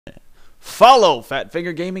Follow Fat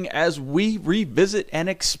Finger Gaming as we revisit and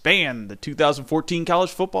expand the 2014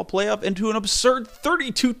 College Football Playoff into an absurd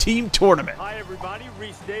 32-team tournament. Hi everybody,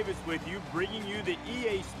 Reese Davis with you, bringing you the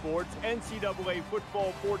EA Sports NCAA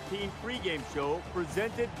Football 14 pregame show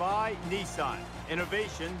presented by Nissan.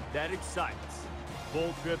 Innovation that excites.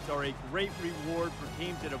 Bowl trips are a great reward for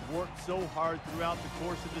teams that have worked so hard throughout the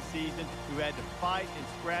course of the season, who had to fight and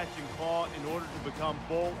scratch and claw in order to become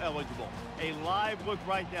bowl eligible. A live look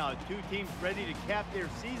right now at two teams ready to cap their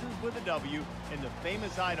seasons with a W in the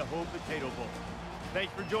famous Idaho Potato Bowl.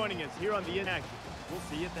 Thanks for joining us here on the In Action. We'll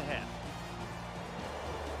see you at the half.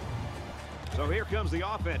 So here comes the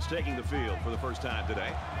offense taking the field for the first time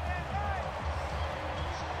today.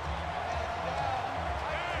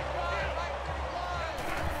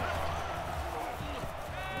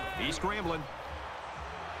 He's scrambling.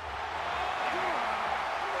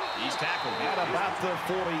 He's tackled at about the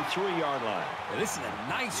 43-yard line. Well, this is a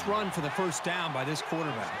nice run for the first down by this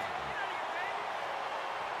quarterback.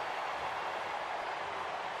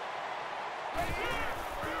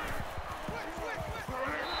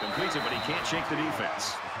 Completes it, but he can't shake the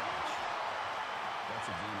defense. That's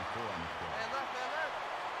a gain of 4 on the play.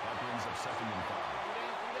 That brings up 2nd and 5.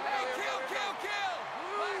 Hey, kill!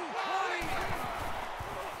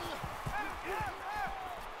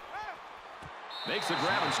 Makes the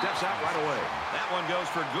grab and steps out right away. That one goes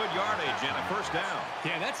for good yardage and a first down.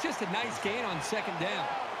 Yeah, that's just a nice gain on 2nd down.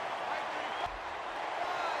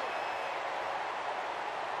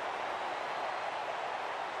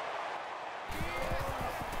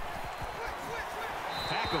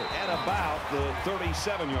 Tackle at about the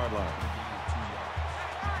 37-yard line.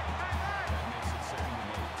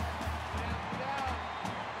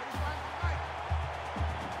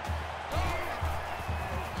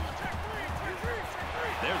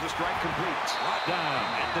 There's a strike complete. Brought down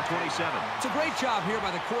at the 27. It's a great job here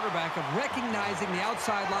by the quarterback of recognizing the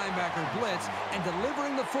outside linebacker blitz and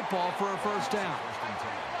delivering the football for a first down.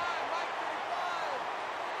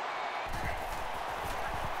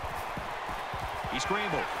 He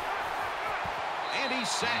scrambled. And he's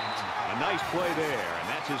sacked. A nice play there, and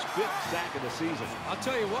that's his 5th sack of the season. I'll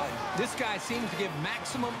tell you what, this guy seems to give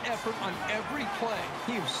maximum effort on every play.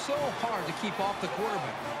 He is so hard to keep off the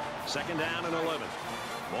quarterback. 2nd down and 11.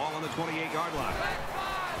 Ball on the 28-yard line.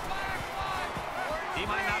 He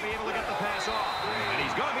might not be able to get the pass off, and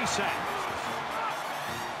he's going to be sacked.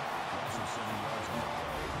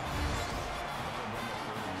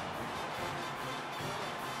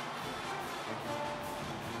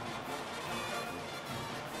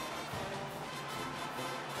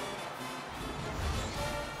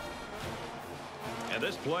 And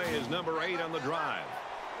this play is number 8 on the drive.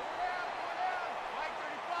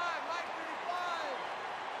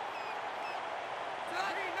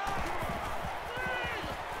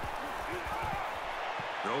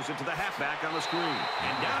 Throws it to the halfback on the screen.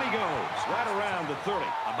 And down he goes, right around the 30.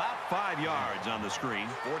 About 5 yards on the screen.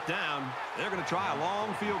 4th down. They're going to try a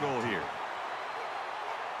long field goal here.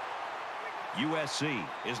 USC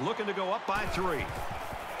is looking to go up by 3.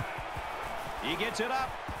 He gets it up,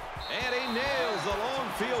 and he nails the long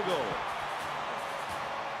field goal.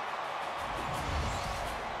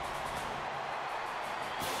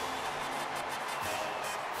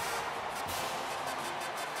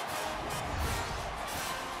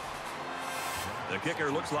 The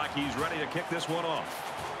kicker looks like he's ready to kick this one off.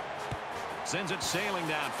 Sends it sailing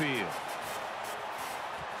downfield.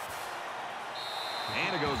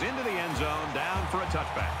 And it goes into the end zone, down for a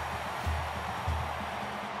touchback.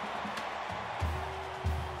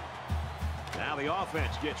 Now the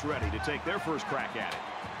offense gets ready to take their first crack at it.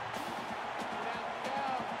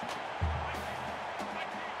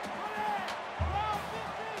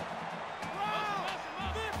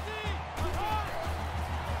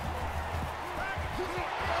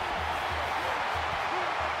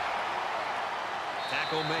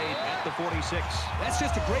 Tackle made at the 46. That's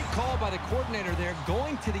just a great call by the coordinator there,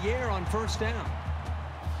 going to the air on first down.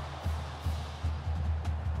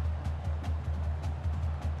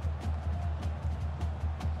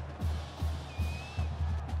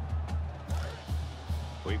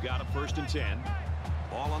 We've got a 1st and 10.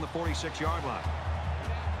 Ball on the 46-yard line.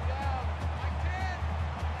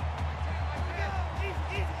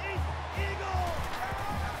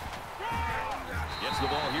 Gets the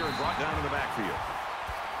ball here and brought down in the backfield.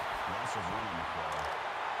 Loss of 1 on the play.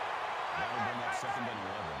 That will bring up 2nd and 11.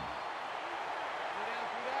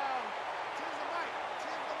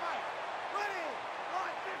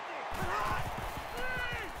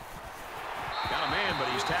 Got a man, but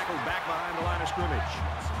he's tackled back behind the line of scrimmage.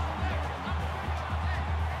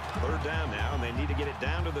 3rd down now, and they need to get it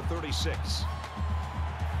down to the 36.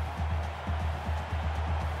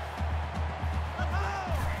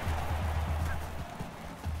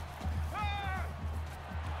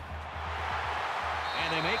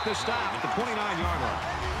 make the stop at the 29-yard line.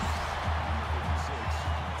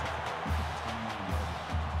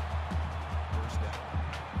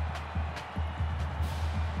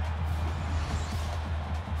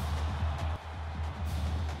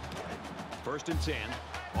 First and 10,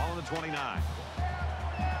 ball on the 29.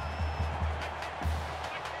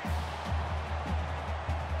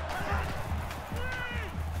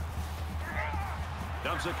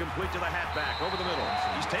 Dumps it complete to the halfback over the middle.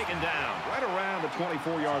 He's taken down right around the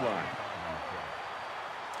 24-yard line.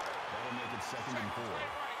 That'll make it 2nd and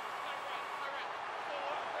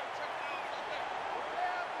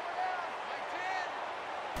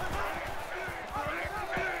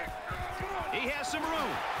 4. He has some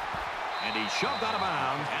room. And he's shoved out of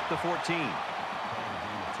bounds at the 14.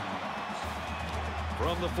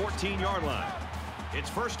 From the 14-yard line, it's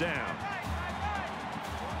first down.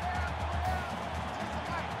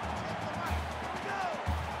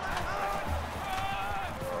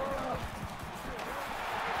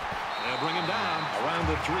 They'll bring him down around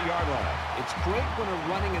the 3-yard line. It's great when a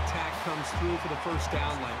running attack comes through for the first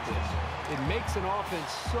down like this. It makes an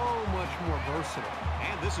offense so much more versatile.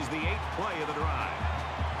 And this is the 8th play of the drive.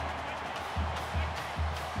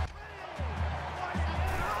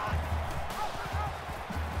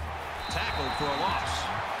 Tackled for a loss.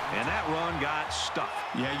 And that run got stuffed.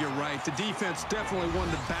 Yeah, you're right. The defense definitely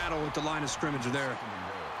won the battle at the line of scrimmage there.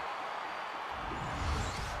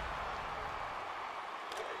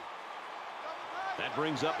 That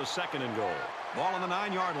brings up a 2nd and goal. Ball on the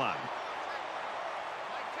 9-yard line.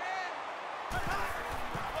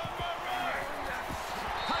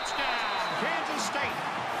 Touchdown, Kansas State.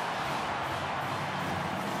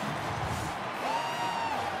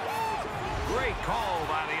 Great call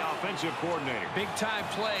by the offensive coordinator. Big-time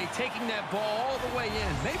play, taking that ball all the way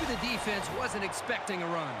in. Maybe the defense wasn't expecting a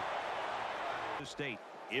run. The State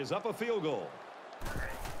is up a field goal.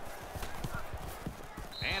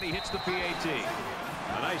 And he hits the PAT.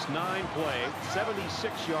 A nice 9-play,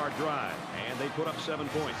 76-yard drive. And they put up 7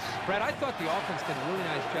 points. Brad, I thought the offense did a really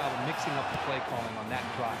nice job of mixing up the play calling on that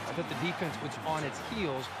drive. I thought the defense was on its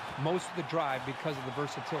heels most of the drive because of the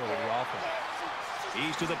versatility of the offense.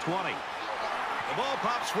 He's to the 20. The ball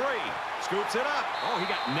pops free. Scoops it up. Oh, he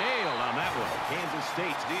got nailed on that one. Kansas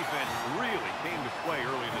State's defense really came to play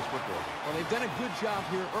early in this football game. Well, they've done a good job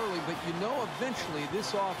here early, but you know eventually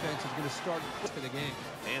this offense is going to start for the game.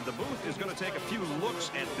 And the booth is going to take a few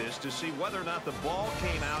looks at this to see whether or not the ball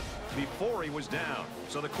came out before he was down.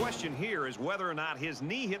 So the question here is whether or not his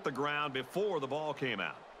knee hit the ground before the ball came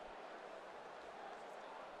out.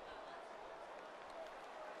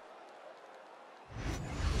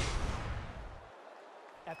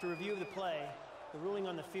 After review of the play, the ruling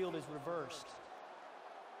on the field is reversed.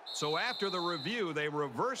 So after the review, they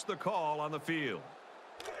reversed the call on the field.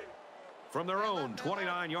 From their own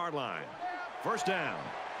 29-yard line. First down.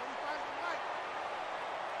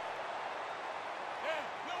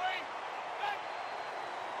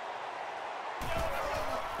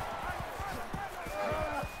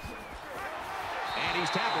 And he's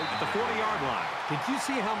tackled at the 40-yard line. Did you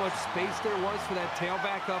see how much space there was for that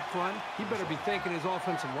tailback up front? He better be thanking his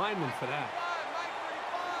offensive lineman for that.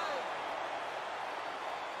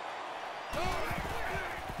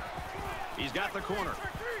 He's got the corner.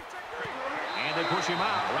 And they push him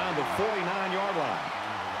out around the 49-yard line.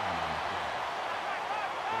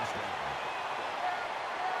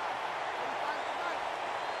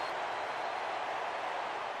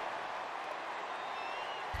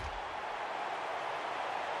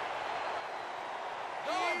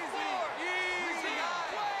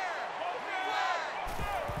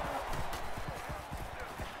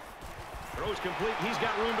 Throws complete. He's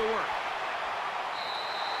got room to work.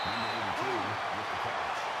 Number 82 with the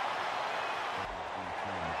catch.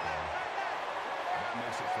 That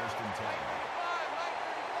makes it 1st and 10.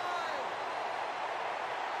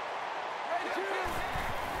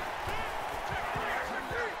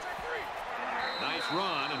 Nice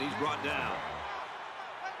run, and he's brought down.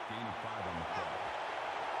 Gain of 5 on the play.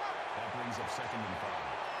 That brings up 2nd and 5.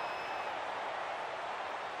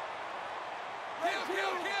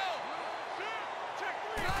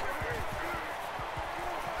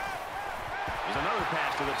 There's another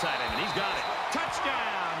pass to the tight end, and he's got it.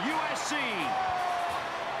 Touchdown, USC!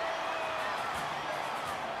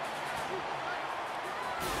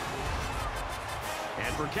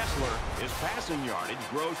 And for Kessler, his passing yardage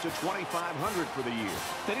grows to 2,500 for the year.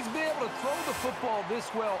 That he's been able to throw the football this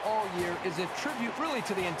well all year is a tribute really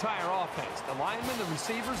to the entire offense. The linemen, the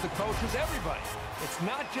receivers, the coaches, everybody. It's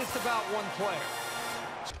not just about one player.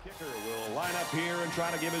 Kicker will line up here and try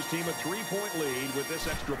to give his team a 3-point lead with this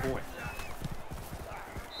extra point.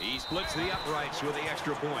 He splits the uprights with the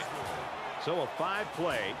extra point. So a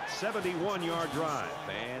 5-play, 71-yard drive,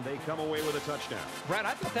 and they come away with a touchdown. Brad,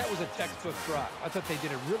 I thought that was a textbook drive. I thought they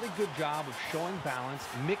did a really good job of showing balance,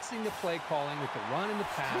 mixing the play calling with the run and the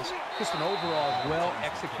pass. Just an overall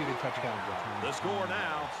well-executed touchdown drive. The score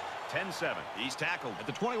now, 10-7. He's tackled at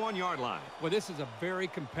the 21-yard line. Well, this is a very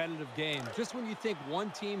competitive game. Just when you think one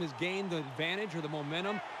team has gained the advantage or the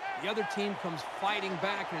momentum, the other team comes fighting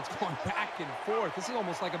back, and it's going back and forth. This is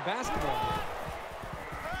almost like a basketball game.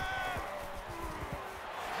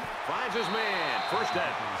 Finds his man, first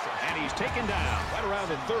down, and he's taken down right around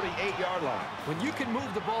the 38-yard line. When you can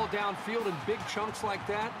move the ball downfield in big chunks like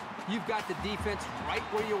that, you've got the defense right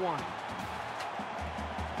where you want it.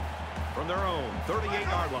 From their own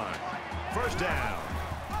 38-yard line, first down.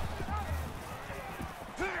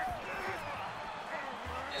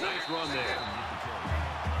 Nice run there.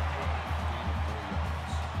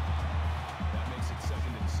 That makes it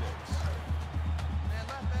 2nd and 6.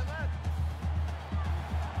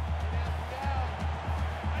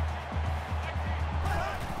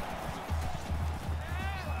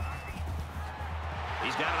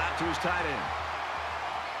 He's got it out to his tight end.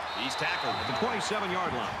 He's tackled at the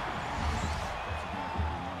 27-yard line.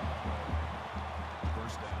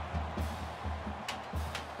 First down.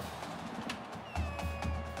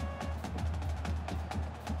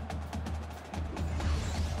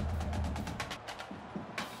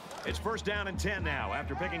 It's first down and 10 now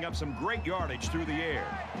after picking up some great yardage through the air.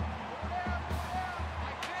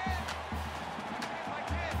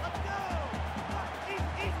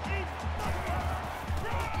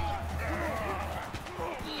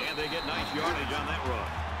 And they get nice yardage on that run.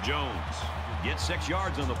 Jones gets 6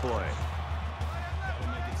 yards on the play. That'll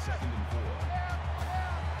make it 2nd and 4.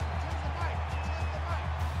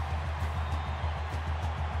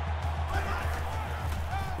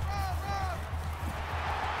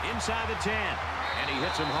 Inside the 10, and he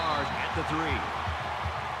hits him hard at the 3.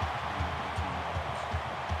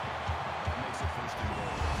 That makes it 1st and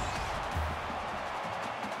goal.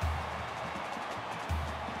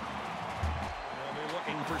 They'll be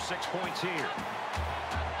looking for 6 points here.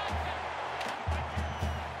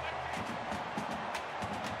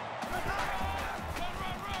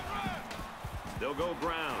 They'll go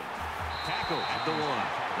Brown. Tackle at the 1.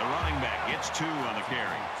 The running back gets 2 on the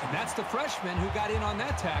carry. And that's the freshman who got in on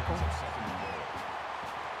that tackle.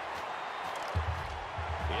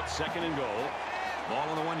 It's 2nd and goal. Ball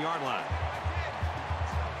on the 1-yard line.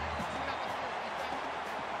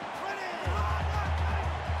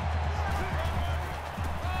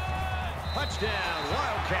 Touchdown,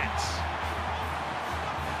 Wildcats.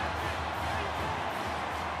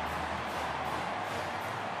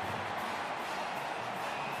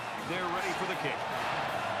 They're ready for the kick.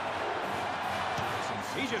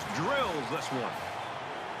 He just drills this one.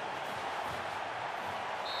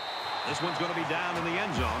 This one's going to be down in the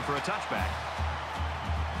end zone for a touchback.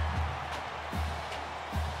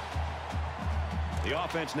 The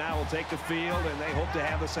offense now will take the field, and they hope to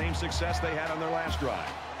have the same success they had on their last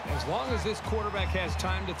drive. As long as this quarterback has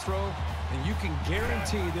time to throw, then you can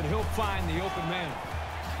guarantee that he'll find the open man.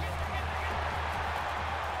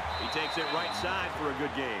 He takes it right side for a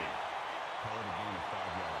good gain. Call it a gain of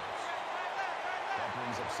 5 yards. That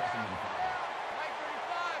brings up 2nd and 5.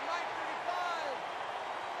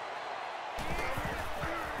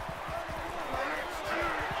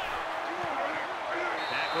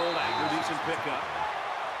 Tackled after decent pickup.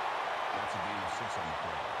 That's a gain of 6 on the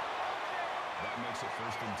play. That makes it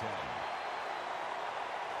 1st and 10.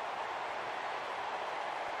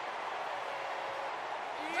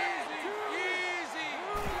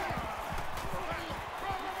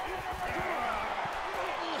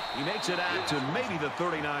 He makes it out to maybe the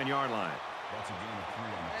 39-yard line. That's a gain of 3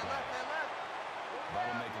 on the play.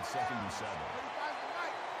 That'll make it 2nd and 7.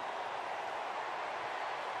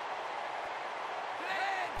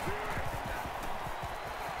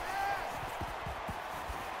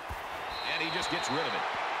 And he just gets rid of it.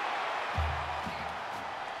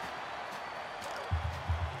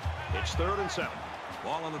 It's 3rd and 7.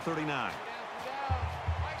 Ball on the 39.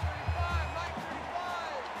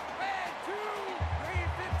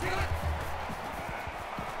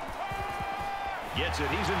 Gets it.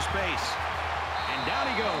 He's in space. And down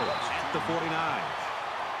he goes at the 49.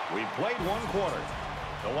 We've played 1 quarter.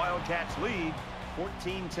 The Wildcats lead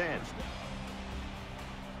 14-10.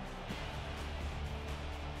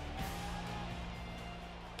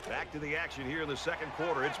 Back to the action here in the 2nd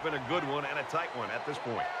quarter. It's been a good one and a tight one at this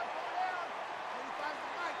point.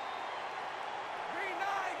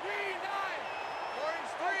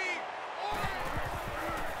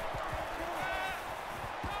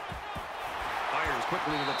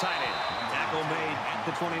 quickly to the tight end. Tackle made at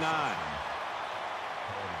the 29.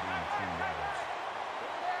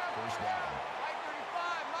 First down.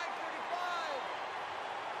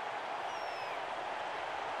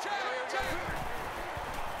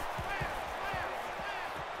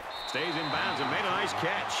 Stays in bounds and made a nice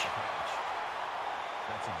catch.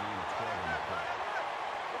 That's a gain of 12 on the play.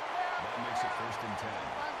 That makes it 1st and 10.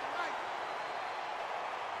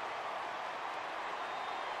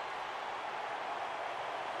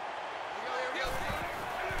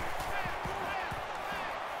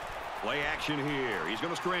 Play action here. He's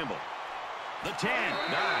going to scramble. The 10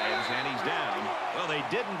 dives, and he's down. Well, they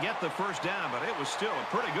didn't get the first down, but it was still a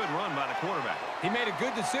pretty good run by the quarterback. He made a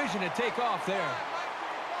good decision to take off there.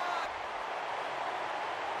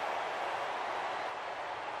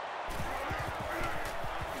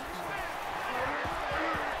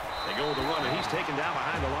 They go with the run, and he's taken down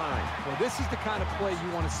behind the line. Well, this is the kind of play you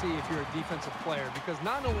want to see if you're a defensive player, because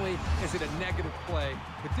not only is it a negative play,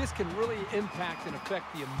 but this can really impact and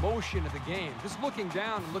affect the emotion of the game. Just looking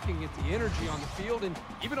down and looking at the energy on the field and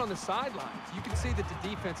even on the sidelines, you can see that the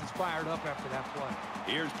defense is fired up after that play.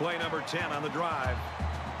 Here's play number 10 on the drive.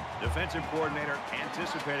 Defensive coordinator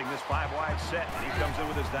anticipating this 5-wide set, and he comes in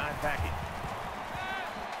with his dime package.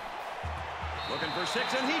 Looking for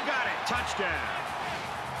 6, and he got it. Touchdown.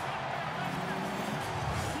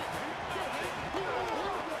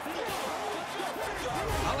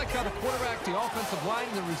 I like how the quarterback, the offensive line,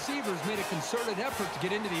 and the receivers made a concerted effort to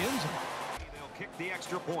get into the end zone. They'll kick the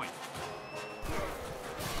extra point.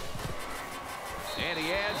 And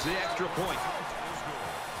he adds the extra point.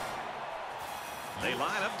 They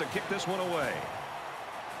line up to kick this one away.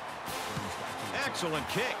 Excellent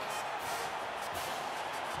kick.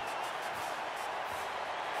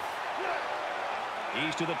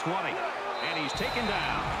 He's to the 20, and he's taken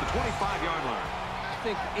down the 25-yard line. I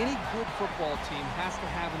think any good football team has to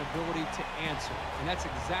have an ability to answer, and that's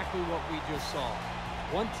exactly what we just saw.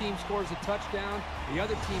 One team scores a touchdown, the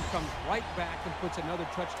other team comes right back and puts another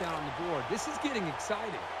touchdown on the board. This is getting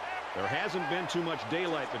exciting. There hasn't been too much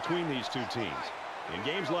daylight between these two teams. In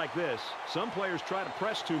games like this, some players try to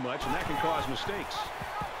press too much, and that can cause mistakes.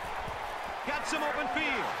 Got some open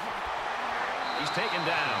field. He's taken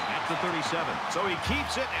down at the 37. So he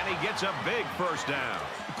keeps it, and he gets a big first down.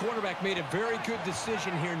 The quarterback made a very good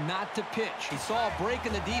decision here not to pitch. He saw a break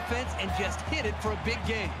in the defense and just hit it for a big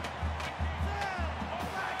gain.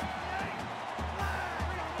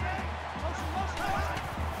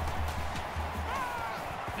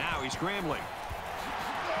 Now he's scrambling.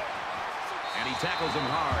 And he tackles him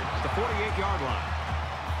hard at the 48-yard line.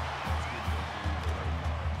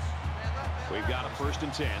 We've got a 1st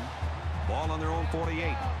and 10. Ball on their own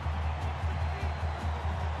 48.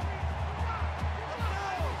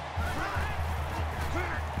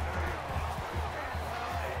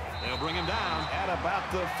 They'll bring him down at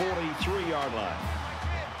about the 43-yard line.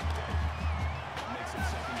 Makes it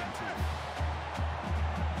 2nd and 2.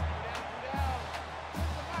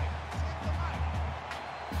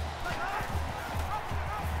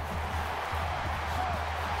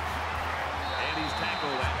 And he's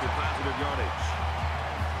tackled after positive yardage.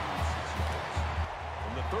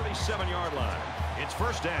 From the 37-yard line, it's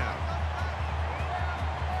 1st down.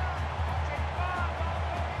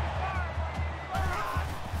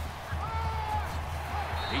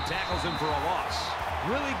 He tackles him for a loss.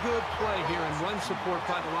 Really good play here and run support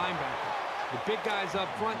by the linebacker. The big guys up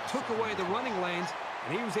front took away the running lanes,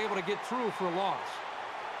 and he was able to get through for a loss.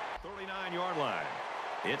 39-yard line.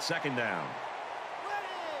 It's 2nd down.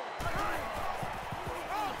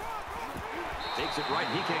 Takes it right,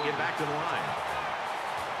 and he can't get back to the line.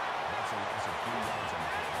 That's a loss of 3 yards on the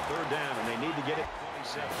play. 3rd down, and they need to get it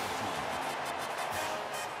 27.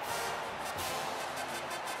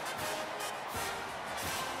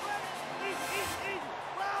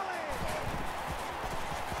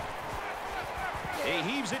 He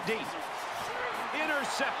heaves it deep.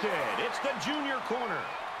 Intercepted. It's the junior corner.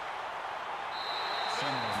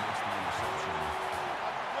 Seymour makes the interception.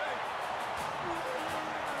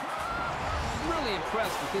 Really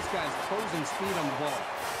impressed with this guy's closing speed on the ball.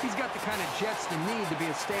 He's got the kind of jets you need to be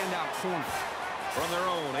a standout corner. From their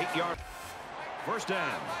own 8-yard. 1st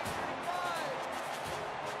down.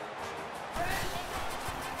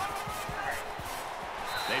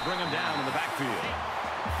 They bring him down in the backfield.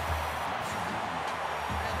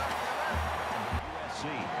 USC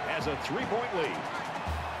has a 3-point lead.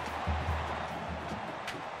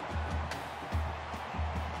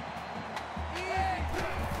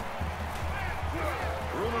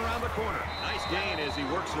 Room around the corner. Nice gain as he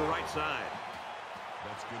works the right side.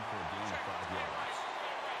 That's good for a gain of 5 yards.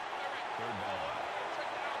 3rd down.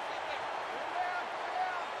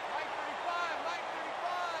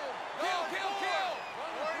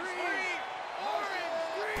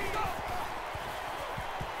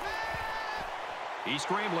 He's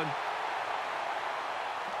scrambling.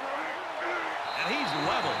 And he's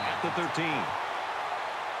level at the 13.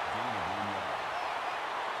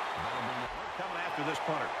 Coming after this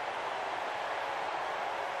punter.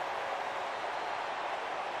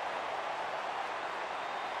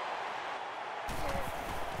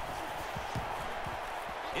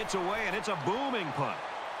 It's away, and it's a booming punt.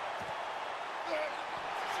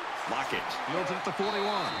 Lockett fields it at the 41.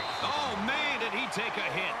 Oh, man, did he take a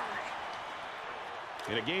hit.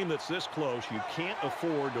 In a game that's this close, you can't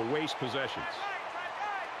afford to waste possessions.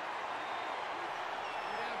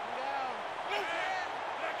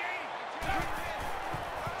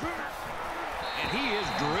 And he is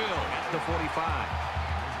drilled at the 45.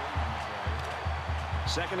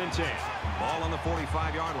 2nd and 10. Ball on the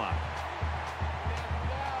 45-yard line.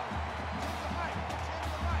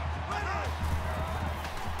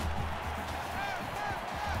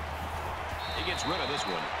 He gets rid of this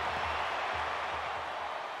one.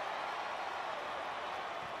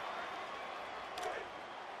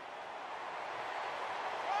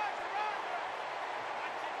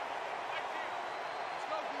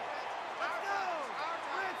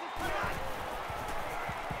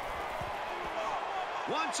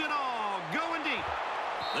 Once and all, going deep.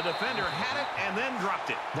 The defender had it and then dropped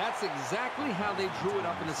it. That's exactly how they drew it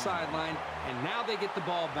up in the sideline, and now they get the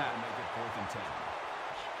ball back. Make it 4th and 10.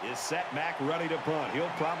 Is set back, ready to punt. He'll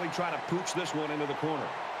probably try to pooch this one into the corner.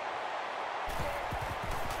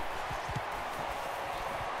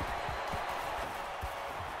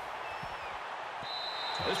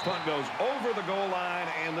 This punt goes over the goal line,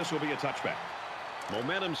 and this will be a touchback.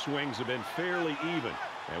 Momentum swings have been fairly even.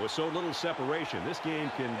 And with so little separation, this game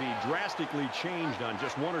can be drastically changed on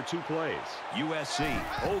just 1 or 2 plays. USC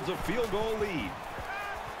holds a field goal lead.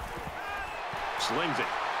 Slings it.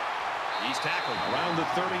 He's tackled around the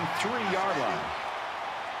 33-yard line.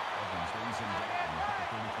 Evans brings him down at the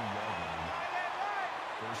 33-yard line.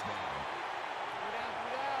 1st down.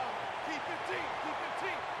 Keep 15.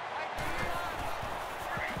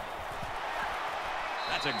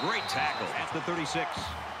 That's a great tackle at the 36.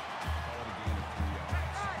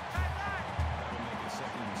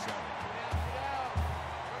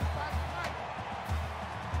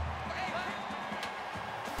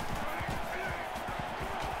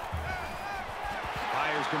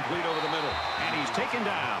 Complete over the middle, and he's taken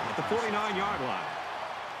down at the 49-yard line.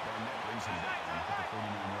 Barnett brings him down at the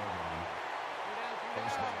 49-yard line.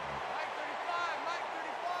 1st down.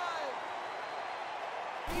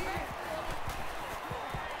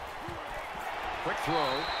 Quick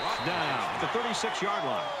throw, brought down at the 36-yard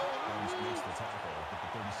line. Jones makes the tackle at the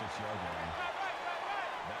 36-yard line.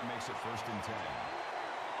 That makes it 1st and 10.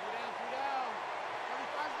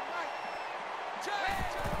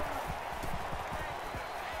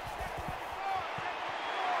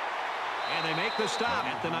 And they make the stop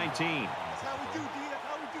at the 19. That's how we do, D. That's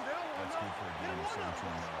how we do. They don't want That's good for a gain of 17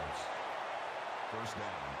 yards. 1st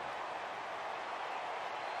down.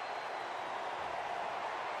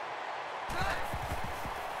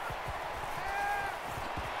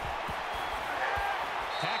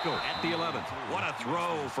 Tackle at the 11. What a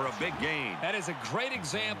throw for a big gain. That is a great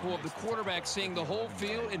example of the quarterback seeing the whole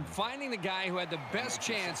field and finding the guy who had the best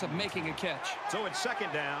chance of making a catch. So it's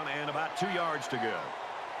 2nd down and about 2 yards to go.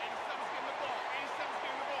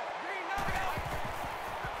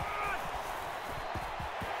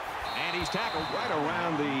 And he's tackled right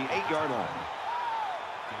around the 8-yard line.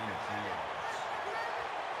 Gain of 3 yards.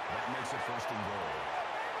 That makes it 1st and goal.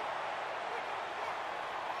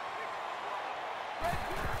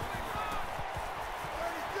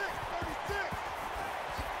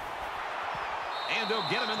 And they'll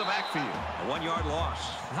get him in the backfield. A 1-yard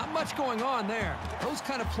loss. Not much going on there. Those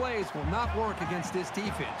kind of plays will not work against this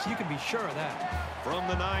defense. You can be sure of that. From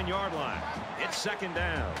the 9-yard line, it's 2nd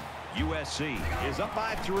down. USC is up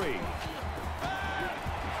by 3. Oh, and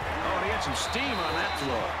he had some steam on that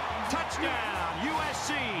throw. Touchdown,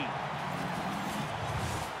 USC.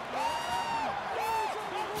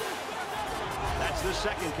 That's the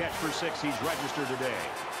 2nd catch for 6 he's registered today.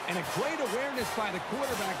 And a great awareness by the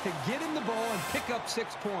quarterback to get him the ball and pick up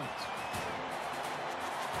 6 points.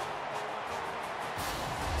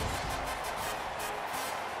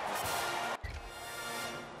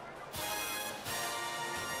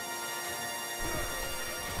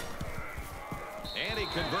 And he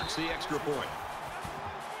converts the extra point.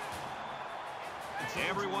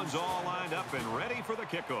 Everyone's all lined up and ready for the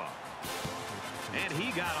kickoff. And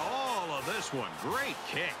he got all of this one. Great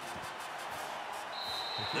kick.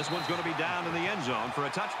 This one's going to be down in the end zone for a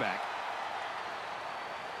touchback.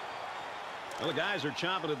 Well, the guys are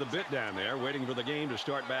chomping at the bit down there, waiting for the game to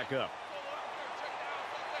start back up.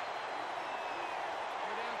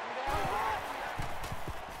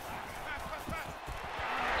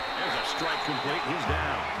 There's a strike complete. He's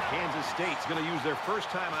down. Kansas State's going to use their first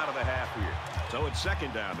time out of the half here. So it's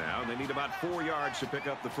second down now, and they need about 4 yards to pick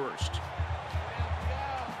up the first.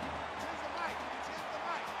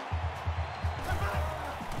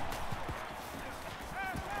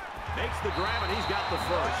 Makes the grab, and he's got the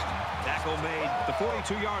first. Tackle made the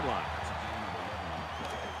 42-yard line.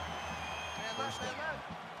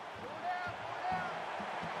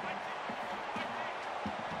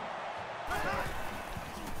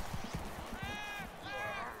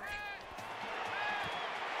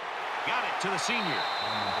 Got it to the senior.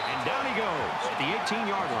 And down he goes at the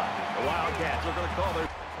 18-yard line. The Wildcats are going to call their...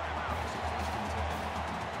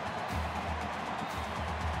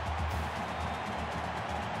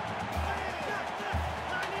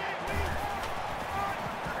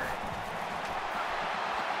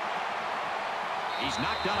 He's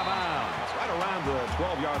knocked out of bounds right around the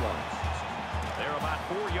 12-yard line. They're about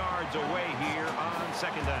 4 yards away here on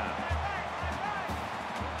second down.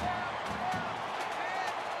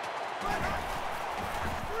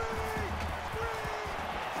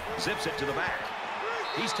 Zips it to the back.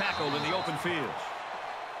 He's tackled in the open field.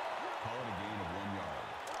 Call it a gain of 1 yard.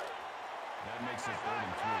 That makes it 3rd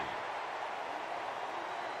and 3.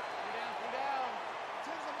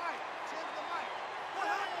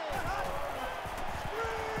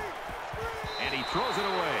 And he throws it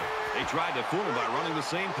away. They tried to fool him by running the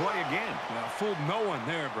same play again. Well, fooled no one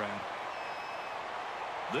there, Brad.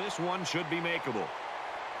 This one should be makeable.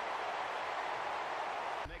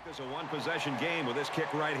 Make this a one-possession game with this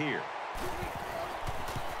kick right here.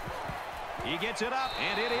 He gets it up,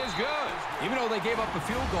 and it is good. Even though they gave up a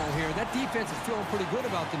field goal here, that defense is feeling pretty good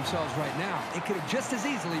about themselves right now. It could have just as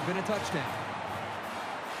easily been a touchdown.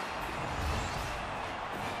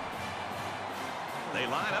 They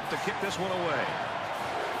line up to kick this one away.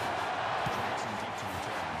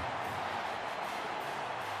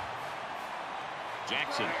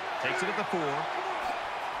 Jackson takes it at the 4.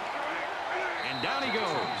 And down he goes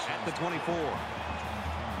at the 24.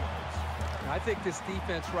 I think this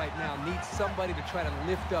defense right now needs somebody to try to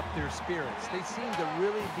lift up their spirits. They seem to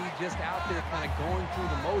really be just out there kind of going through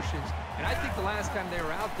the motions. And I think the last time they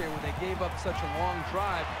were out there when they gave up such a long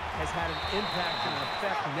drive has had an impact and an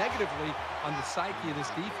effect negatively on the psyche of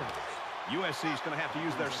this defense. USC is going to have to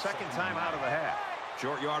use their second time out of the half.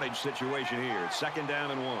 Short yardage situation here. It's second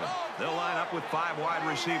down and 1. They'll line up with 5 wide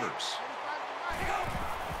receivers.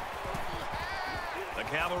 The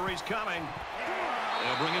cavalry's coming.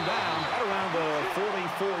 They'll bring him down right around the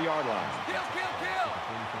 44-yard line. Kill.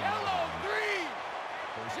 Yellow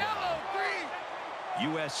 3. Yellow 3.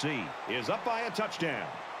 USC is up by a touchdown.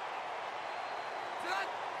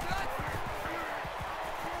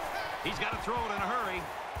 He's got to throw it in a hurry.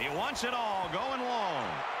 He wants it all going long.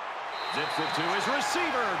 Zips it to his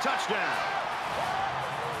receiver. Touchdown.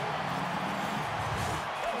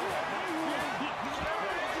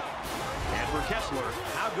 And for Kessler,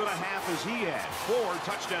 how good a half has he had? 4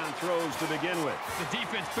 touchdown throws to begin with. The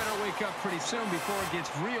defense better wake up pretty soon before it gets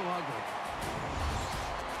real ugly.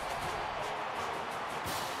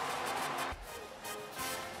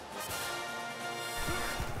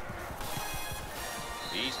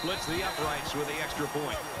 He splits the uprights with the extra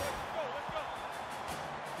point.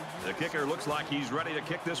 The kicker looks like he's ready to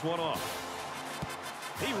kick this one off.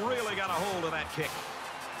 He really got a hold of that kick.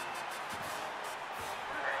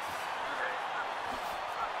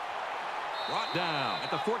 Brought down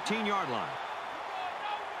at the 14-yard line.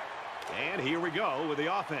 And here we go with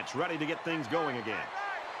the offense ready to get things going again.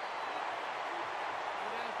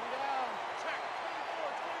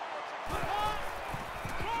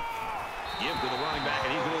 Give to the running back,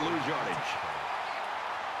 and he's going to lose yardage.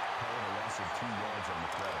 A loss of 2 yards on the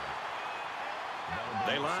play.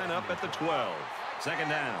 They line up at the 12. Second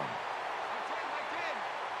down.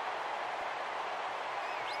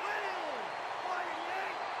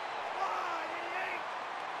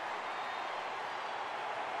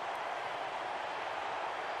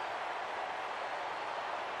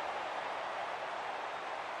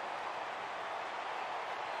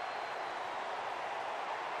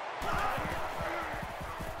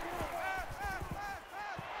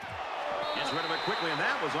 Gets rid of it quickly, and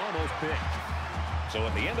that was almost picked. So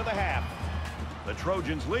at the end of the half, the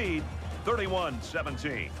Trojans lead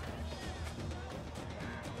 31-17.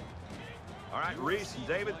 All right, Reese and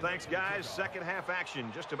David, thanks, guys. Second half action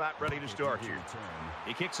just about ready to start here.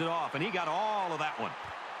 He kicks it off, and he got all of that one.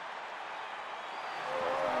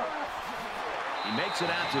 He makes it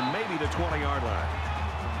out to maybe the 20-yard line.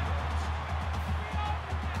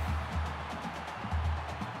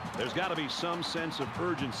 There's got to be some sense of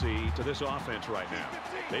urgency to this offense right now.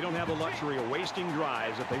 They don't have the luxury of wasting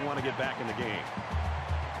drives if they want to get back in the game.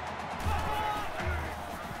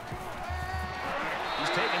 He's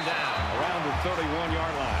taken down around the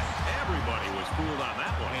 31-yard line. Everybody was fooled on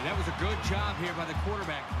that one. Hey, that was a good job here by the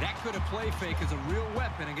quarterback. That could have play fake as a real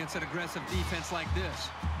weapon against an aggressive defense like this.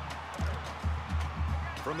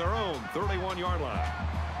 From their own 31-yard line.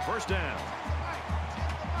 First down.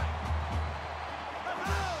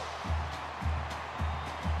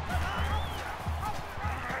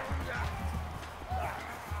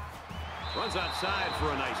 Runs outside for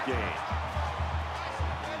a nice gain.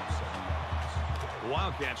 The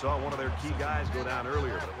Wildcats saw one of their key guys go down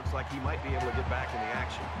earlier, but it looks like he might be able to get back in the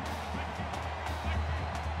action.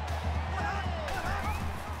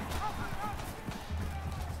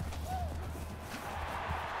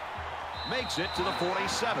 Makes it to the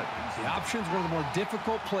 47. The option's one of the more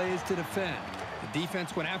difficult plays to defend. The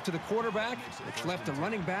defense went after the quarterback, which left the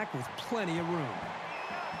running back with plenty of room.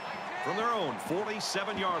 From their own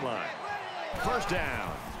 47-yard line. First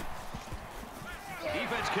down.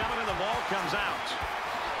 Defense coming and the ball comes out.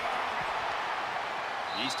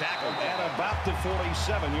 He's tackled at about the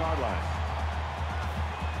 47-yard line.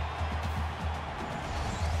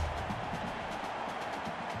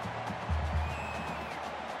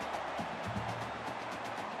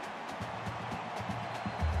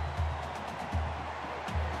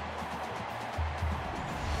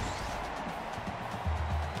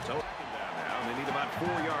 So down now, and they need about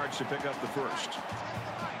 4 yards to pick up the first.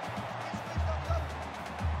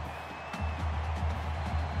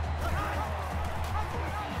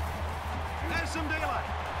 Some daylight.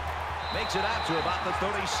 Makes it out to about the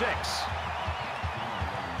 36.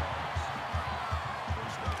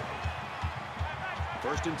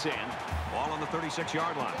 First and 10. Ball on the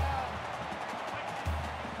 36-yard line.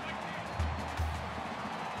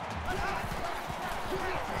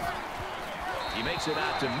 He makes it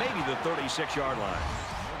out to maybe the 36-yard line.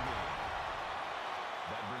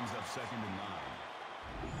 That brings up second and 9.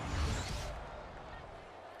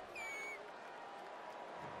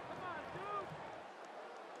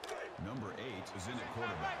 Number 8 is in at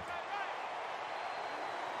quarterback.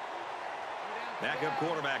 Backup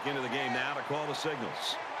quarterback into the game now to call the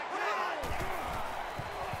signals.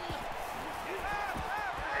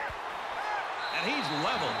 And he's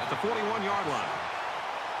level at the 41-yard line.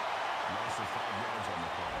 Loss of 5 yards on the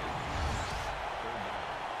play.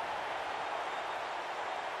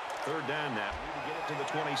 Third down now. We need to get it to the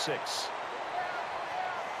 26.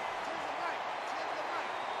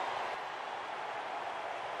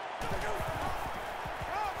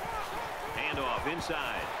 Handoff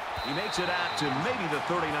inside. He makes it out to maybe the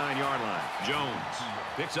 39-yard line. Jones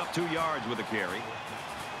picks up 2 yards with a carry.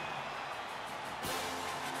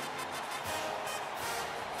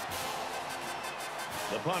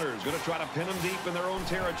 The punter is going to try to pin them deep in their own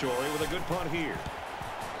territory with a good punt here.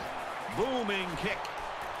 Booming kick.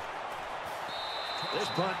 This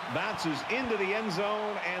punt bounces into the end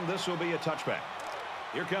zone, and this will be a touchback.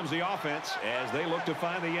 Here comes the offense as they look to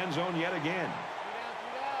find the end zone yet again.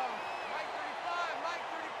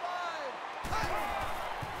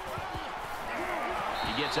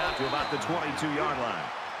 He gets out to about the 22-yard line.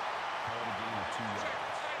 Called a gain of 2 yards.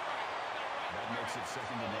 That makes it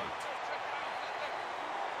second and 8.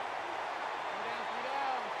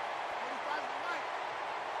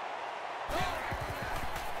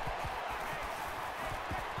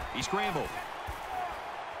 He scrambled.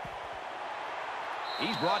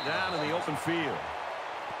 He's brought down in the open field. Gain of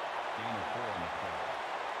 4 on the play.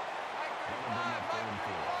 That'll bring up 3rd and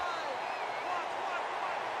 4.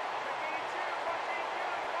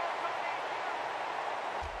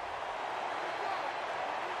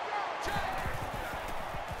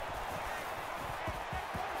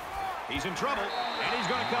 He's in trouble, and he's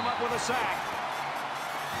going to come up with a sack.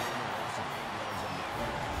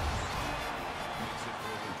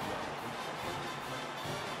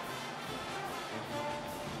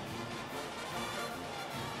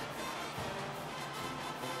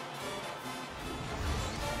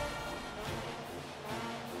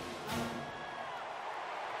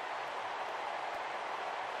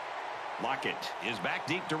 Lockett is back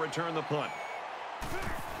deep to return the punt.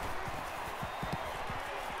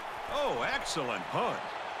 Oh, excellent punt.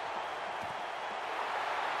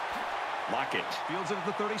 Lockett fields it at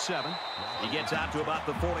the 37. He gets out to about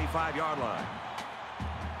the 45-yard line.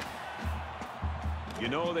 You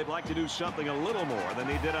know they'd like to do something a little more than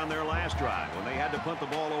they did on their last drive when they had to punt the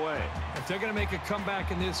ball away. If they're going to make a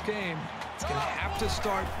comeback in this game, it's going to have to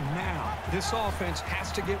start now. This offense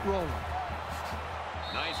has to get rolling.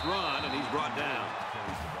 Nice run, and he's brought down.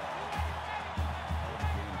 Carries the ball.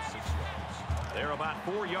 Gain of They're about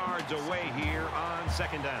 4 yards away here on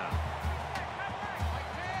second down.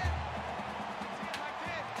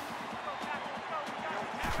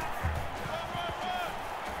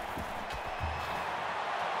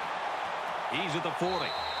 He's at the 40,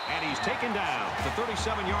 and he's taken down at the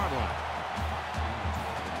 37-yard line.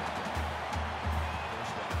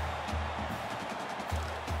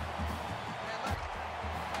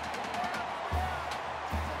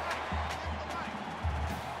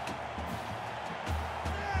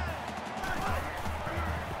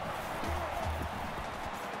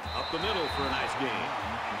 Up the middle for a nice gain. Gain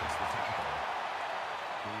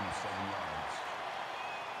of 7 yards.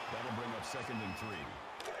 That'll bring up 2nd and 3.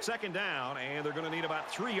 Second down, and they're going to need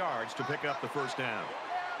about 3 yards to pick up the first down.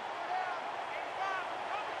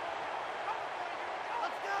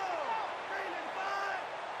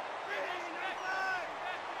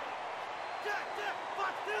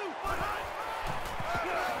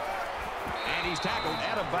 And he's tackled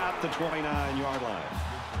at about the 29-yard line.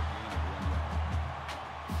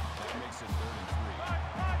 That makes it 3rd and 3.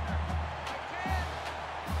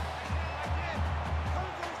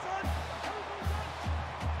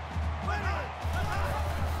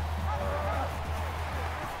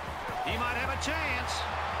 He might have a chance.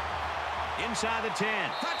 Inside the 10.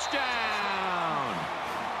 Touchdown!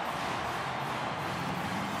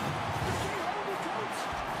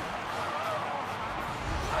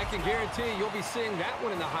 I can guarantee you'll be seeing that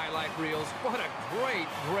one in the highlight reels. What a great,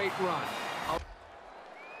 great run.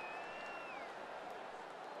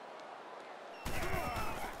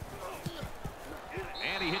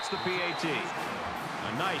 And he hits the PAT.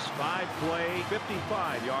 A nice 5-play,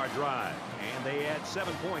 55-yard drive. And they add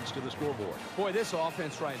 7 points to the scoreboard. Boy, this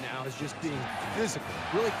offense right now is just being physical,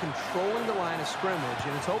 really controlling the line of scrimmage,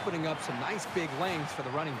 and it's opening up some nice big lanes for the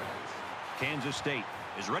running backs. Kansas State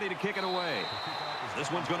is ready to kick it away.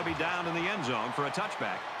 This one's going to be down in the end zone for a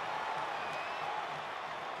touchback.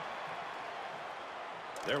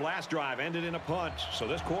 Their last drive ended in a punt, so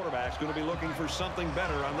this quarterback's going to be looking for something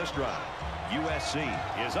better on this drive. USC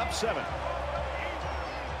is up 7.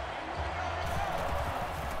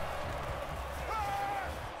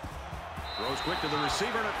 Throws quick to the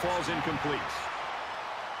receiver, and it falls incomplete.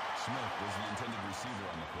 Smith was the intended receiver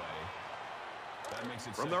on the play. That makes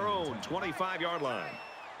it From their own 25-yard line.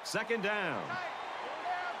 Second down.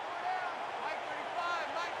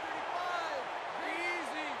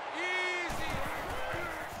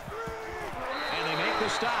 And they make the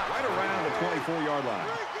stop right around the 24-yard line.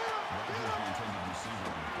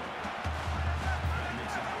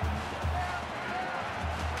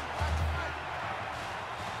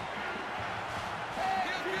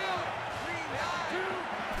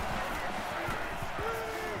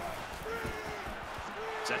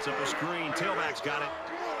 Sets up a screen. Tailback's got it.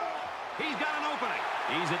 He's got an opening.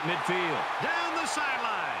 He's at midfield. Down the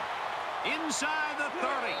sideline. Inside the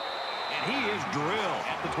 30. And he is drilled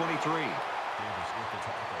at the 23. Davis with the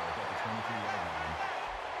tackle at the 23-yard line.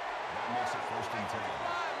 That makes it 1st and 10.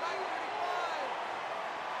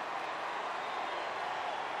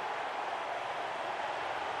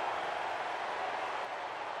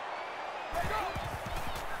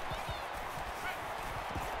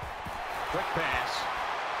 Quick pass.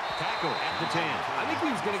 Tackle at the 10. I think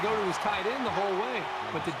he was going to go to his tight end the whole way,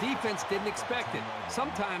 but the defense didn't expect it.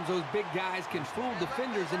 Sometimes those big guys can fool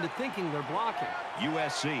defenders into thinking they're blocking.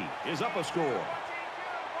 USC is up a score.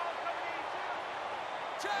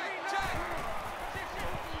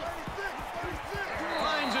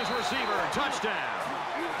 Finds his receiver. Touchdown.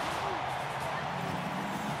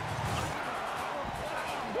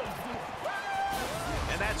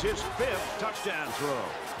 And that's his 5th touchdown throw.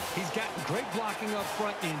 He's gotten great blocking up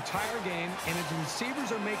front the entire game, and his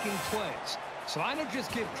receivers are making plays. So I don't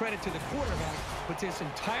just give credit to the quarterback, but this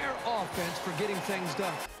entire offense for getting things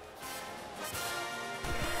done.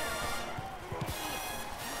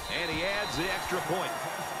 And he adds the extra point.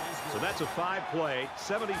 So that's a 5-play,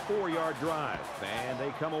 74-yard drive. And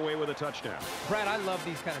they come away with a touchdown. Brad, I love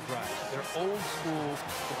these kind of drives. They're old school,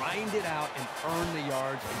 grind it out and earn the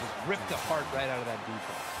yards and just rip the heart right out of that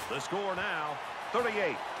defense. The score now,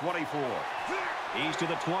 38-24. He's to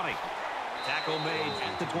the 20. Tackle made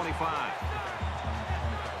at the 25.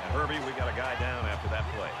 And Herbie, we got a guy down after that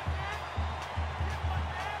play.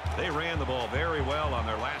 They ran the ball very well on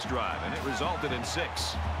their last drive, and it resulted in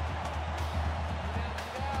 6.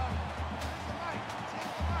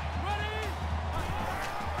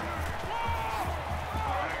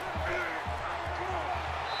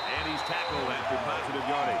 And he's tackled after positive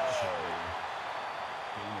yardage.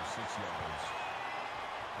 Gain of 6 yards.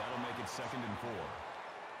 That'll make it 2nd and 4.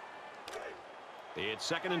 It's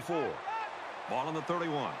 2nd and 4. Ball on the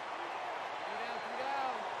 31.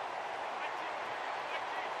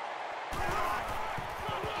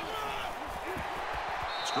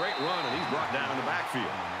 Straight run, and he's brought down in the backfield.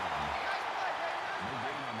 No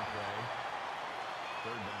gain on the play.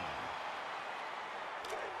 Third down.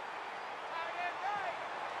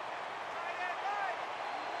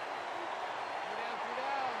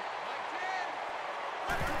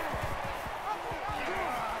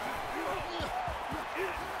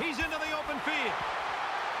 He's into the open field.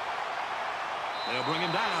 They'll bring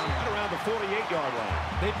him down right around the 48-yard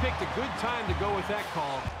line. They picked a good time to go with that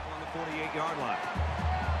call. On the 48-yard line.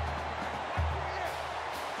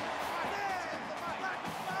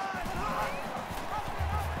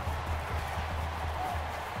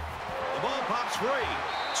 The ball pops free.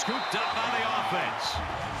 Scooped up by the offense.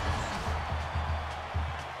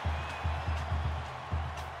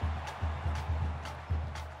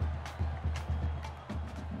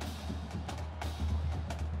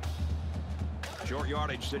 Short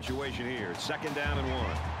yardage situation here. Second down and 1.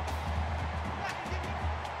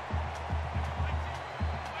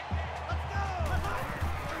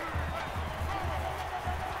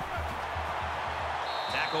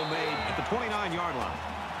 Tackle made at the 29-yard line.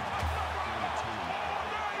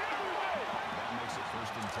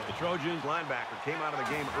 The Trojans linebacker came out of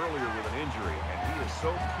the game earlier with an injury, and he is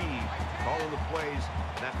so key calling the plays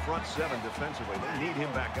in that front seven defensively. They need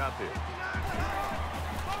him back out there.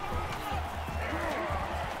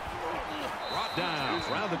 Brought down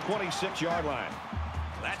around the 26-yard line.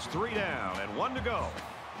 That's 3 down and 1 to go.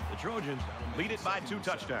 The Trojans lead it by 2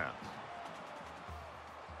 touchdowns.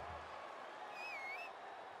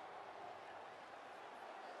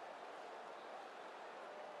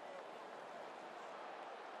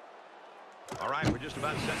 All right, we're just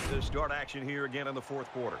about set to start action here again in the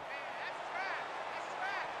fourth quarter.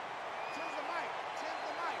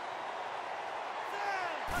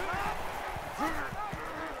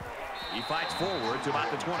 He fights forward to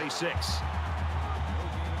about the 26.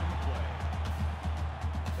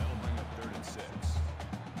 That'll bring up 3rd and 6.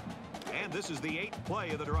 And this is the 8th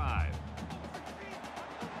play of the drive.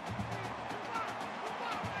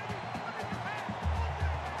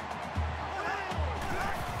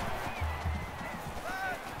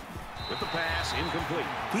 With the pass, incomplete.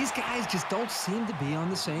 These guys just don't seem to be on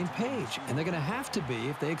the same page, and they're going to have to be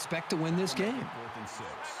if they expect to win this game. 4th and 6.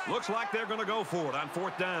 Looks like they're going to go for it on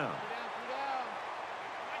 4th down.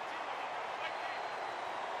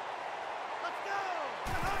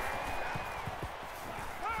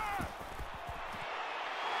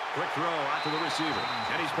 Quick throw out to the receiver.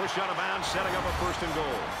 And he's pushed out of bounds, setting up a 1st and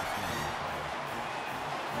goal.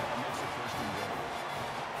 That makes it 1st and goal.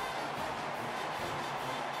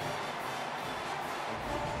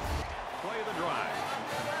 Play of the drive.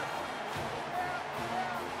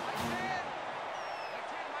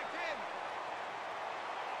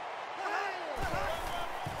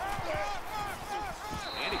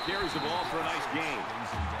 And he carries the ball for a nice gain.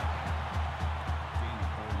 Brings him down. Gain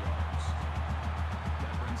of 4 yards.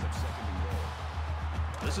 That brings up 2nd and goal.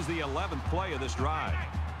 This is the 11th play of this drive.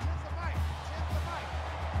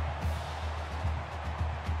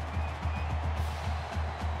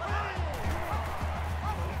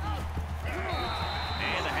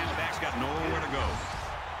 And the halfback's got nowhere to go.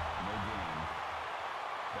 No gain.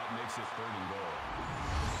 That makes it 3rd and goal.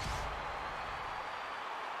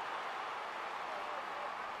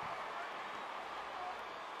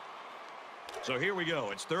 So here we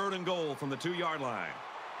go. It's 3rd and goal from the 2-yard line.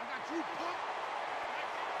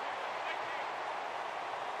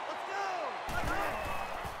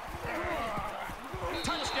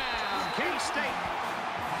 Touchdown, K-State.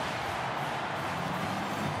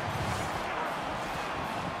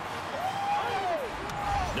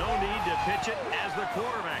 No need to pitch it as the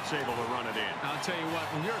quarterback's able to run it in. I'll tell you what,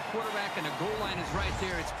 when you're a quarterback and the goal line is right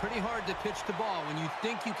there, it's pretty hard to pitch the ball when you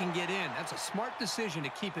think you can get in. That's a smart decision to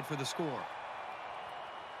keep it for the score.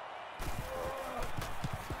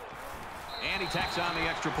 And he tacks on the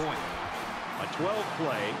extra point. A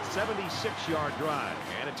 12-play, 76-yard drive,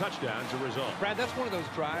 and a touchdown to result. Brad, that's one of those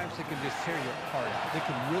drives that can just tear your heart out. They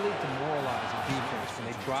can really demoralize a defense when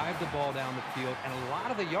they drive the ball down the field, and a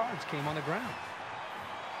lot of the yards came on the ground.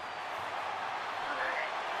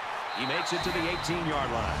 He makes it to the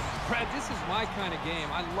 18-yard line. Brad, this is my kind of game.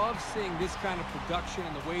 I love seeing this kind of production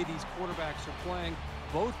and the way these quarterbacks are playing.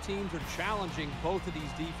 Both teams are challenging both of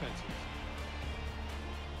these defenses.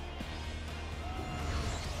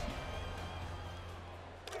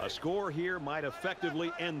 A score here might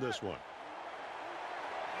effectively end this one.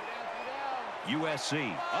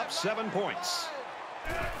 USC up 7 points.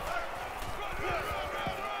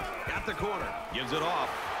 Got the corner. Gives it off.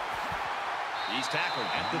 He's tackled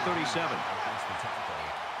at the 37. That's the tackle.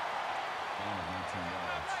 Gain of 19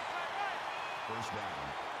 yards. First down.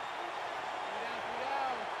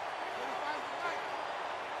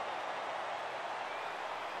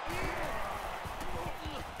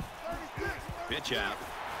 Pitch out.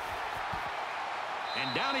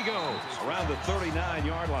 And down he goes around the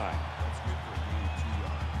 39-yard line. That's good for a gain of 2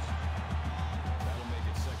 yards. That'll make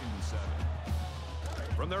it 2nd and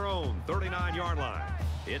 7. From their own 39-yard line,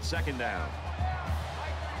 it's 2nd down.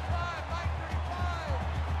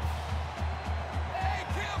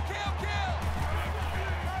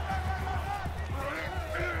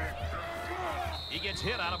 He gets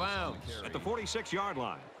hit out of bounds at the 46-yard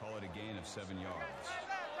line. Call it a gain of 7 yards.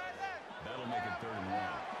 That'll make it 3rd and 1.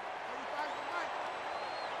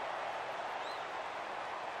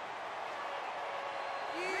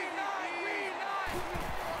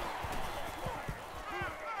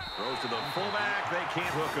 Throws to the fullback. They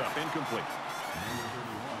can't hook up. Incomplete. Number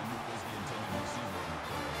 31 is the intended receiver on the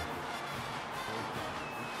play. 4th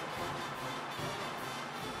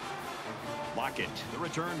down. Lockett, the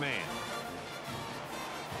return man.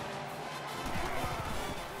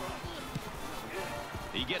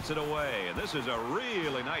 He gets it away, and this is a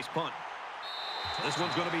really nice punt. This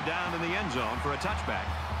one's going to be down in the end zone for a touchback.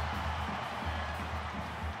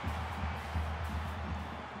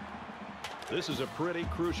 This is a pretty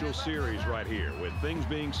crucial series right here. With things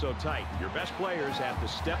being so tight, your best players have to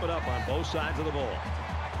step it up on both sides of the ball.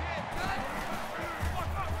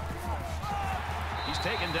 He's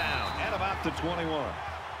taken down at about the 21. Gain of 1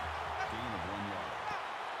 yard.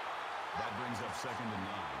 That brings up 2nd and 9.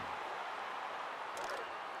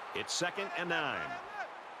 It's 2nd and 9.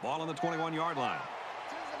 Ball on the 21-yard line.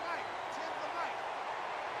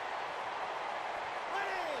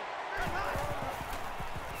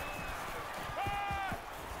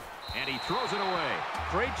 And he throws it away.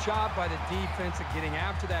 Great job by the defense of getting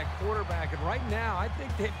after that quarterback. And right now, I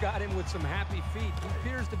think they've got him with some happy feet. He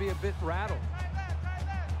appears to be a bit rattled.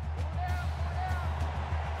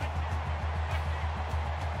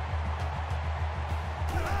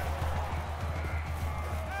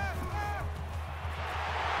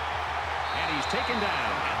 And he's taken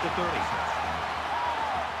down at the 30.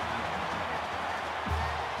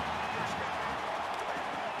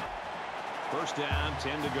 First down,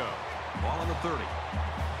 10 to go. Ball on the 30.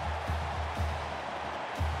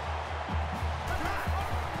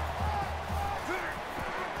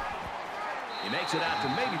 He makes it out to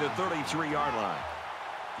maybe the 33-yard line.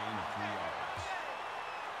 Gain of 3 yards.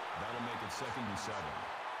 That'll make it 2nd and 7.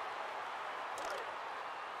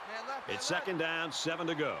 It's 2nd down, 7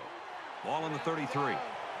 to go. Ball on the 33.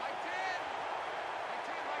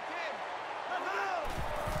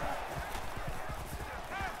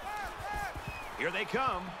 Here they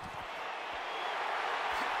come.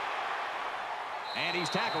 And he's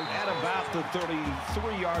tackled at about the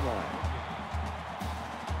 33-yard line.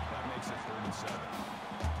 That makes it 3rd and 7.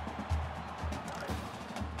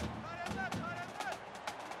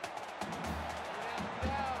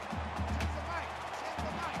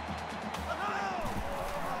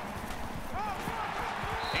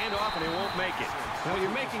 Hand off, and he won't make it. Well,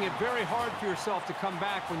 you're making it very hard for yourself to come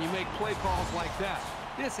back when you make play calls like that.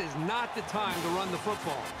 This is not the time to run the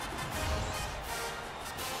football.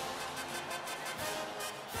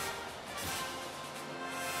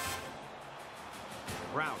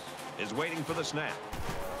 Rouse is waiting for the snap.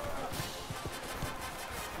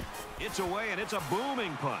 It's away, and it's a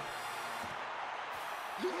booming punt.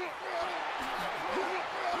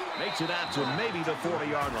 Makes it out to maybe the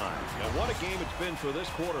 40-yard line. And what a game it's been for this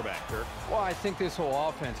quarterback, Kirk. Well, I think this whole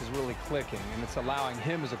offense is really clicking, and it's allowing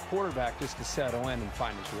him as a quarterback just to settle in and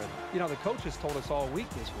find his rhythm. You know, the coaches told us all week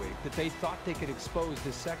this week that they thought they could expose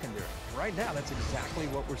this secondary. Right now, that's exactly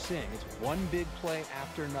what we're seeing. It's one big play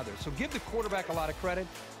after another. So give the quarterback a lot of credit,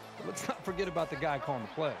 but let's not forget about the guy calling the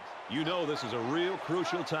plays. You know this is a real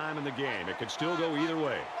crucial time in the game. It could still go either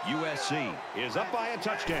way. USC is up by a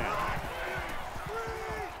touchdown.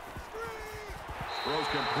 Throws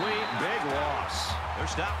complete, big loss. They're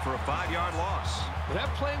stopped for a 5-yard loss. Well,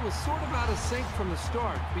 that play was sort of out of sync from the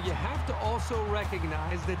start, but you have to also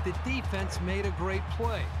recognize that the defense made a great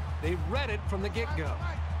play. They read it from the get-go.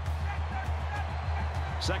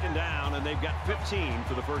 2nd down, and they've got 15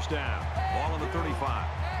 for the first down. Ball on the 35.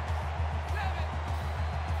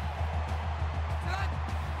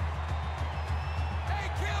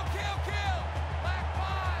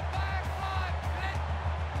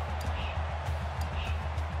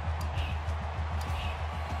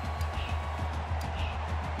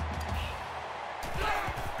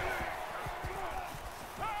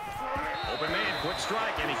 Quick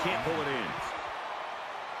strike, and he can't pull it in.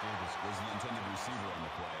 Davis was the intended receiver on the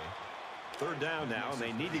play. 3rd down now, and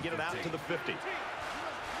they need to get it out to the 50.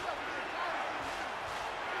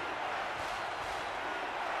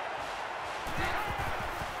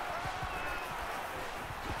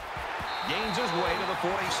 finds his way to the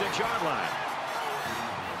 46-yard line.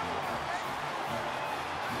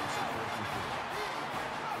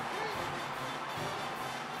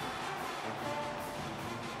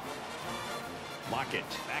 Lockett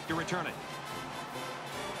back to return it.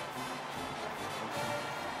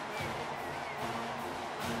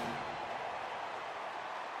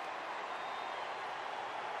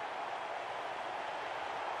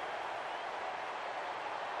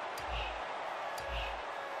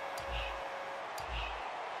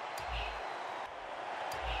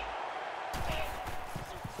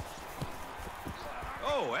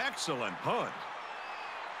 Oh, excellent punt.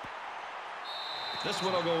 This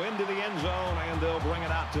one will go into the end zone, and they'll bring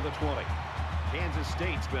it out to the 20. Kansas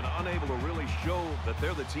State's been unable to really show that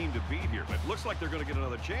they're the team to beat here, but it looks like they're going to get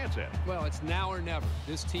another chance at it. Well, it's now or never.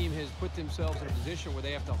 This team has put themselves in a position where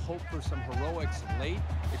they have to hope for some heroics late.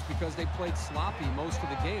 It's because they played sloppy most of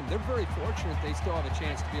the game. They're very fortunate they still have a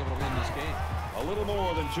chance to be able to win this game. A little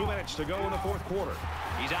more than 2 minutes to go in the fourth quarter.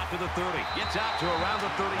 He's out to the 30, gets out to around the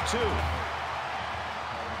 32.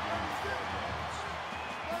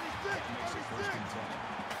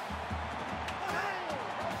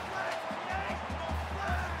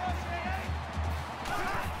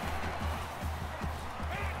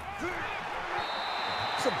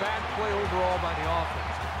 It's a bad play overall by the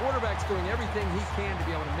offense. The quarterback's doing everything he can to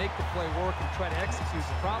be able to make the play work and try to execute.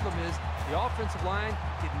 The problem is the offensive line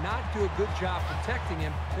did not do a good job protecting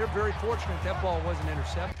him. They're very fortunate that ball wasn't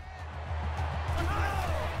intercepted.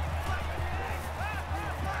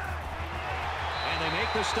 And they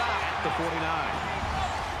make the stop at the 49.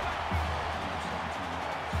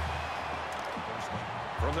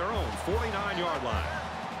 From their own 49-yard line.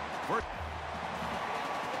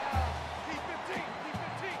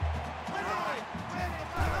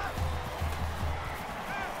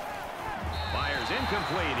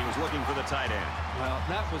 Incomplete. He was looking for the tight end. Well,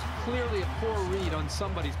 that was clearly a poor read on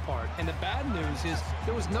somebody's part. And the bad news is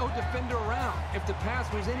there was no defender around. If the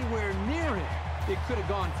pass was anywhere near him, it could have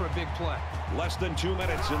gone for a big play. Less than 2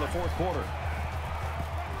 minutes in the fourth quarter.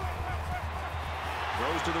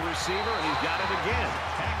 Throws to the receiver, and he's got it again.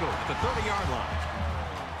 Tackle at the 30-yard line.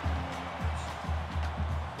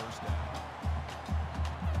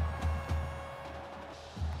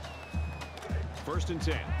 First and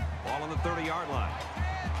 10. Ball on the 30-yard line.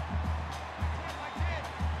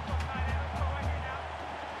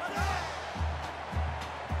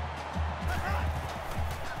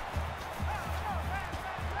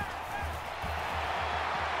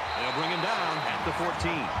 They'll bring him down at the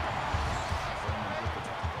 14.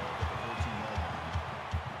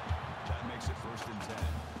 That makes it first and 10.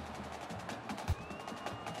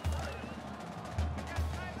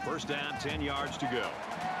 First down, 10 yards to go.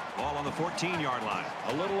 Ball on the 14-yard line.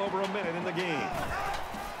 A little over a minute in the game.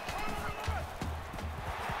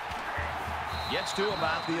 Gets to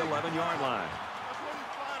about the 11-yard line.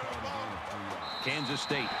 Kansas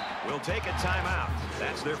State will take a timeout.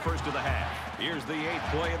 That's their first of the half. Here's the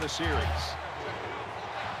 8th play of the series.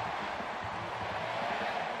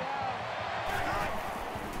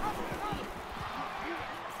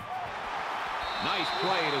 Nice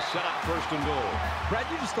play to set up first and goal. Brad,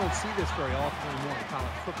 you just don't see this very often anymore in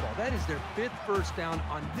college football. That is their 5th first down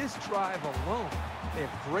on this drive alone. They have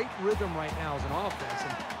great rhythm right now as an offense.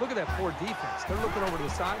 And look at that poor defense. They're looking over to the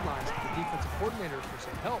sidelines for the defensive coordinator for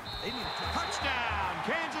some help. They need a touchdown,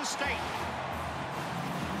 Kansas State.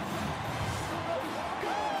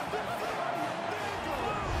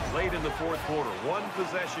 Late in the fourth quarter, one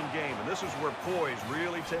possession game, and this is where poise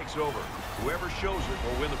really takes over. Whoever shows it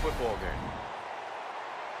will win the football game.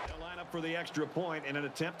 For the extra point in an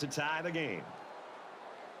attempt to tie the game.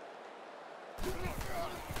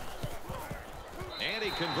 And he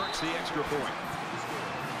converts the extra point.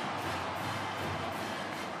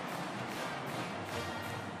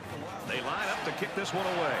 They line up to kick this one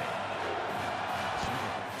away.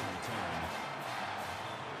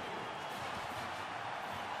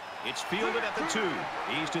 It's fielded at the 2.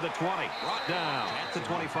 He's to the 20. Brought down at the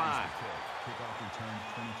 25. Kickoff return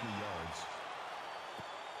 23 yards.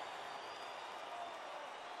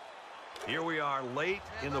 Here we are late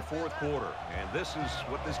in the fourth quarter, and this is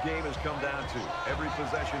what this game has come down to. Every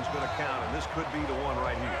possession is going to count, and this could be the one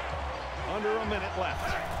right here. Under a minute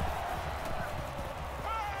left.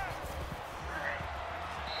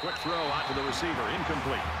 Quick throw out to the receiver,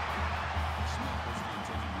 incomplete.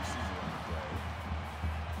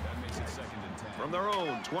 That makes it second and 10. From their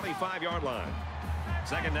own 25-yard line.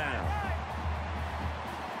 Second down.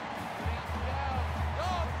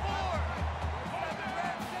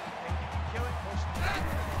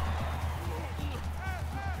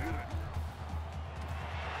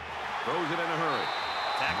 Throws it in a hurry.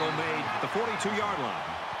 Tackle made at the 42-yard line.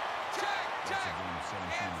 That's a gain of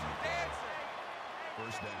 17 on the play.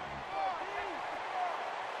 First down.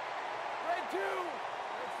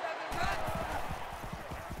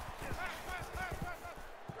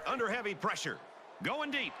 Under heavy pressure.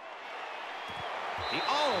 Going deep. He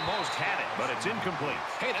almost had it, but it's incomplete.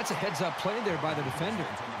 Hey, that's a heads-up play there by the defender.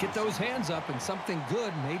 Get those hands up, and something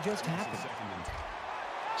good may just happen.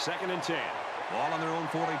 Second and 10. Ball on their own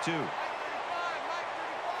 42.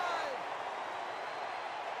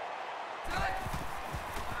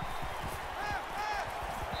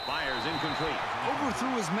 Fires incomplete.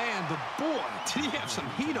 Overthrew his man, but boy, did he have some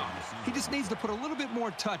heat on it. He just needs to put a little bit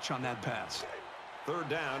more touch on that pass. Third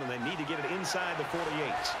down, and they need to get it inside the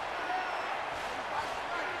 48.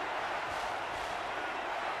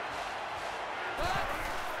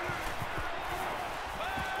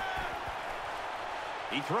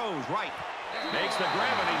 He throws right. Makes the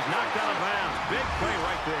grab, and he's knocked out of bounds. Big play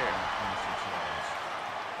right there.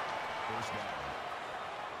 First down.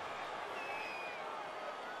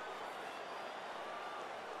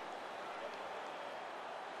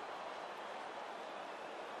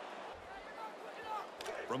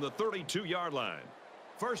 From the 32-yard line.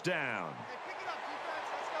 First down. Hey, pick it up, defense.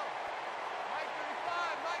 Let's go. Mike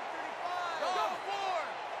 35, Mike 35. Go for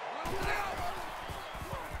it.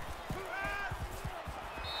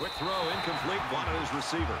 Quick throw, incomplete. Wanted his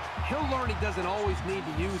receiver. He'll learn he doesn't always need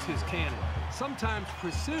to use his cannon. Sometimes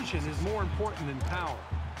precision is more important than power.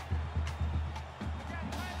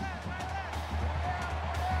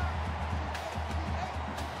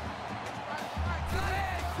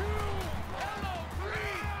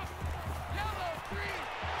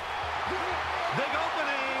 Big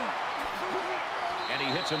opening. And he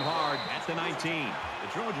hits him hard at the 19. The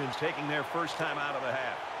Trojans taking their first time out of the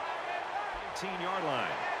half. 19-yard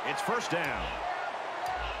line. It's first down.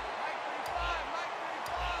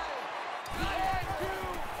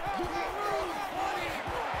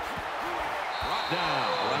 Brought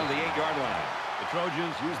down around the 8-yard line. The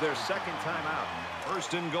Trojans use their second timeout.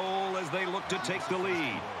 First and goal as they look to take the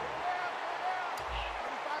lead.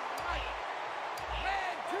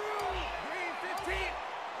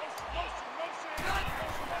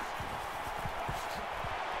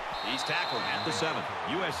 He's tackled at the 7.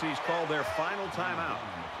 USC's called their final timeout.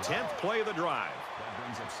 10th play of the drive. That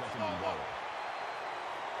brings up second and goal.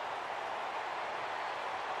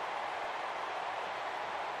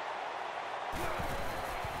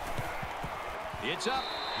 It's up.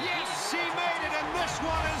 Yes, he made it, and this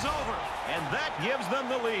one is over. And that gives them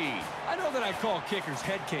the lead. I know that I call kickers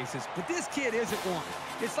head cases, but this kid isn't one.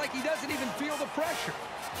 It's like he doesn't even feel the pressure.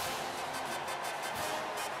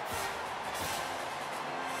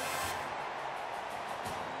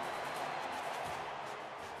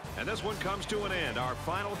 And this one comes to an end. Our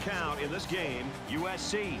final count in this game,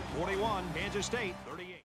 USC 41, Kansas State 30.